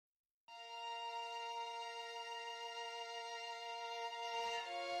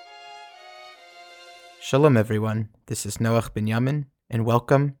Shalom everyone, this is Noach Binyamin, and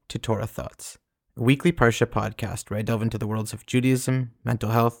welcome to Torah Thoughts, a weekly Parsha podcast where I delve into the worlds of Judaism,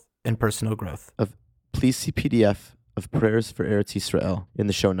 mental health, and personal growth. Please see PDF of Prayers for Eretz Yisrael in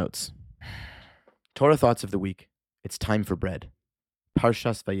the show notes. Torah Thoughts of the Week. It's time for bread.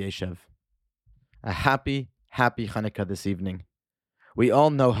 Parshas Vayeshev. A happy Hanukkah this evening. We all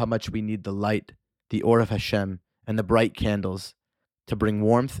know how much we need the light, the Or of Hashem, and the bright candles to bring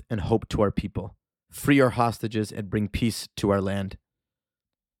warmth and hope to our people, free our hostages, and bring peace to our land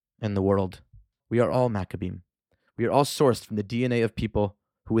and the world. We are all Maccabim. We are all sourced from the DNA of people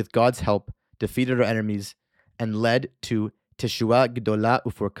who, with God's help, defeated our enemies and led to Teshua Gdola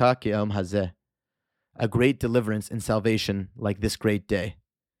Ufurka Ke'om Hazeh, a great deliverance and salvation like this great day.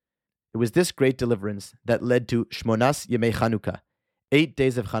 It was this great deliverance that led to Shmonas Yemei Chanukah, 8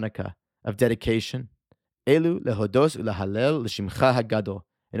 days of Hanukkah, of dedication, Elu lehodos ulahalel l'shimcha hagadol,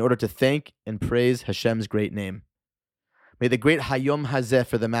 in order to thank and praise Hashem's great name. May the great Hayom Hazeh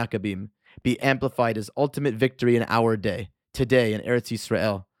for the Maccabim be amplified as ultimate victory in our day, today in Eretz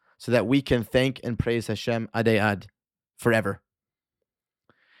Yisrael, so that we can thank and praise Hashem adei ad, forever.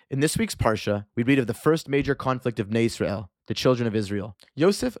 In this week's Parsha, we read of the first major conflict of Bnei Israel, the children of Israel.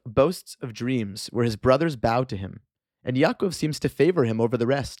 Yosef boasts of dreams where his brothers bow to him, and Yaakov seems to favor him over the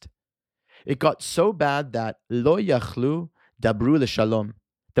rest. It got so bad that lo yachlu dabru l'shalom,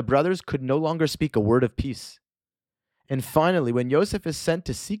 the brothers could no longer speak a word of peace. And finally, when Yosef is sent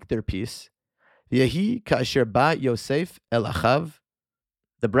to seek their peace, Yehi ka'asher ba Yosef el achav,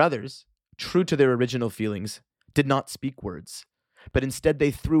 the brothers, true to their original feelings, did not speak words, but instead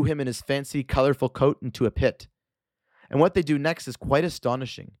they threw him in his fancy, colorful coat into a pit. And what they do next is quite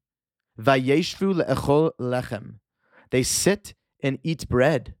astonishing. Vayeshvu le'echol lechem. They sit and eat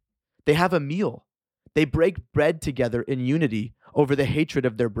bread. They have a meal. They break bread together in unity over the hatred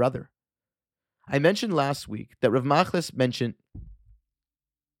of their brother. I shared last week that Rav Machlis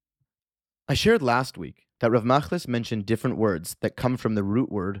mentioned different words that come from the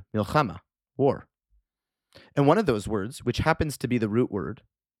root word milchama, war. And one of those words, which happens to be the root word,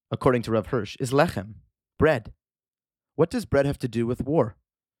 according to Rav Hirsch, is lechem, bread. What does bread have to do with war?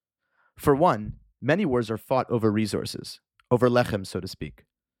 For one, many wars are fought over resources, over lechem, so to speak.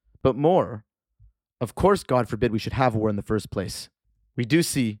 But more, of course, God forbid we should have war in the first place. We do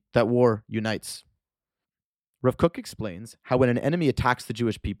see that war unites. Rav Kook explains how when an enemy attacks the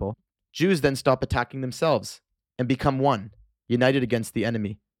Jewish people, Jews then stop attacking themselves and become one, united against the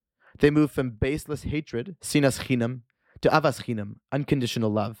enemy. They move from baseless hatred, sinas chinam, to avas chinam,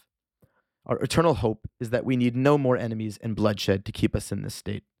 unconditional love. Our eternal hope is that we need no more enemies and bloodshed to keep us in this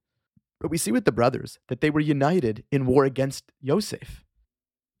state. But we see with the brothers that they were united in war against Yosef.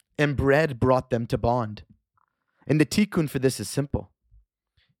 And bread brought them to bond. And the tikkun for this is simple.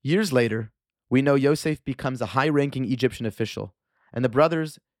 Years later, we know Yosef becomes a high-ranking Egyptian official, and the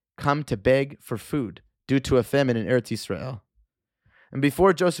brothers come to beg for food due to a famine in Eretz Yisrael. And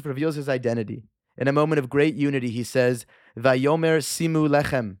before Joseph reveals his identity, in a moment of great unity, he says, Vayomer simu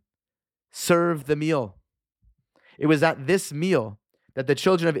lechem, serve the meal. It was at this meal that the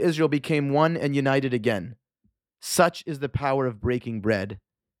children of Israel became one and united again. Such is the power of breaking bread.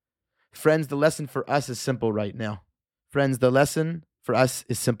 Friends, the lesson for us is simple right now.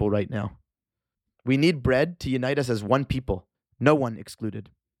 We need bread to unite us as one people, no one excluded.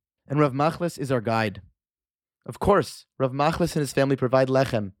 And Rav Machlis is our guide. Of course, Rav Machlis and his family provide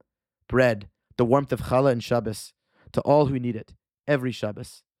lechem, bread, the warmth of challah and Shabbos, to all who need it, every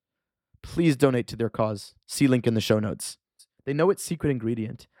Shabbos. Please donate to their cause. See link in the show notes. They know its secret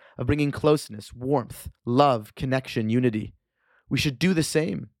ingredient of bringing closeness, warmth, love, connection, unity. We should do the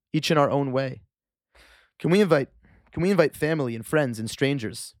same, each in our own way. Can we invite family and friends and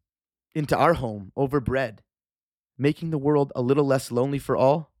strangers into our home over bread, making the world a little less lonely for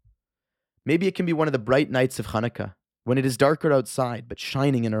all? Maybe it can be one of the bright nights of Hanukkah, when it is darker outside but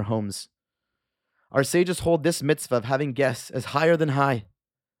shining in our homes. Our sages hold this mitzvah of having guests as higher than high.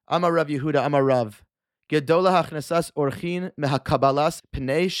 Amar Rav Yehuda, Amar Rav, Gedola hachnasas orchin mehakabalas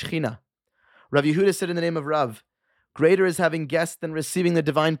pnei shchina. Rav Yehuda said in the name of Rav, greater is having guests than receiving the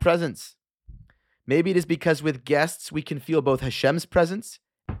divine presence. Maybe it is because with guests we can feel both Hashem's presence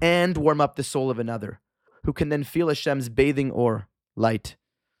and warm up the soul of another, who can then feel Hashem's bathing or light.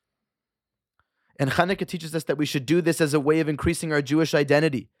 And Chanukah teaches us that we should do this as a way of increasing our Jewish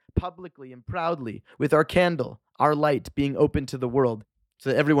identity, publicly and proudly, with our candle, our light being open to the world, so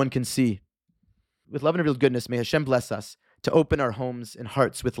that everyone can see. With love and real goodness, may Hashem bless us to open our homes and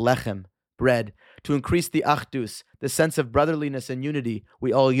hearts with lechem, bread, to increase the achdus, the sense of brotherliness and unity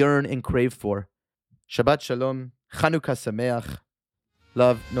we all yearn and crave for. Shabbat Shalom, Chanukah Sameach.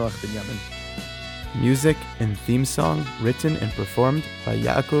 Love, Noach Binyamin. Music and theme song written and performed by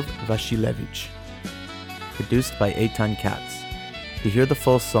Yaakov Vashilevich. Produced by Eitan Katz. To hear the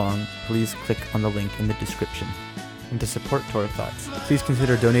full song, please click on the link in the description. And to support Torah Thoughts, please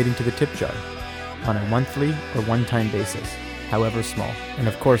consider donating to the tip jar on a monthly or one-time basis, however small. And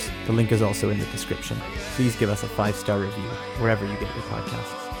of course, the link is also in the description. Please give us a 5-star review wherever you get your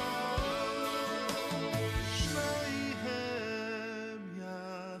podcasts.